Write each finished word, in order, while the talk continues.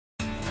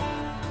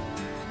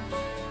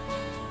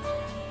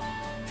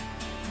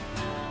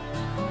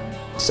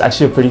It's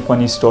actually a pretty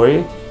funny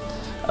story.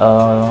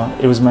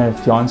 It was my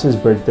fiance's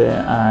birthday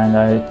and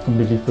I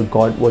completely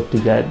forgot what to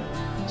get.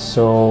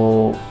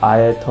 So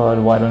I thought,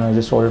 why don't I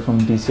just order from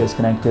TCS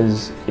Connect,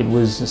 because it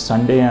was a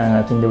Sunday and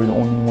I think they were the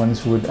only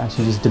ones who would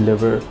actually just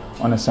deliver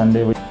on a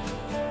Sunday.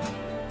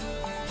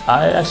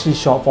 I actually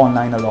shop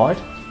online a lot.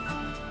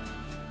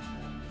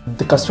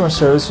 The customer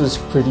service was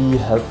pretty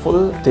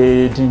helpful.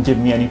 They didn't give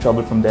me any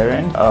trouble from their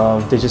end.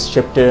 They just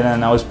shipped it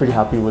and I was pretty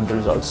happy with the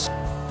results.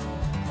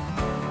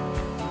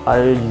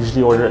 I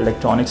usually order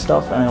electronic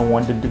stuff and I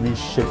want it to be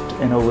shipped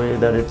in a way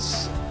that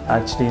it's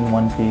actually in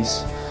one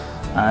piece.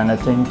 And I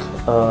think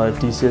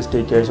TCS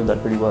take care of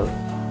that pretty well.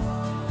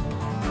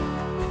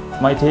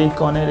 My take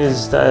on it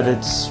is that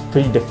it's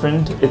pretty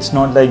different. It's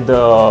not like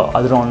the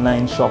other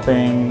online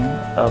shopping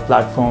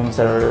platforms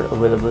that are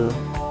available.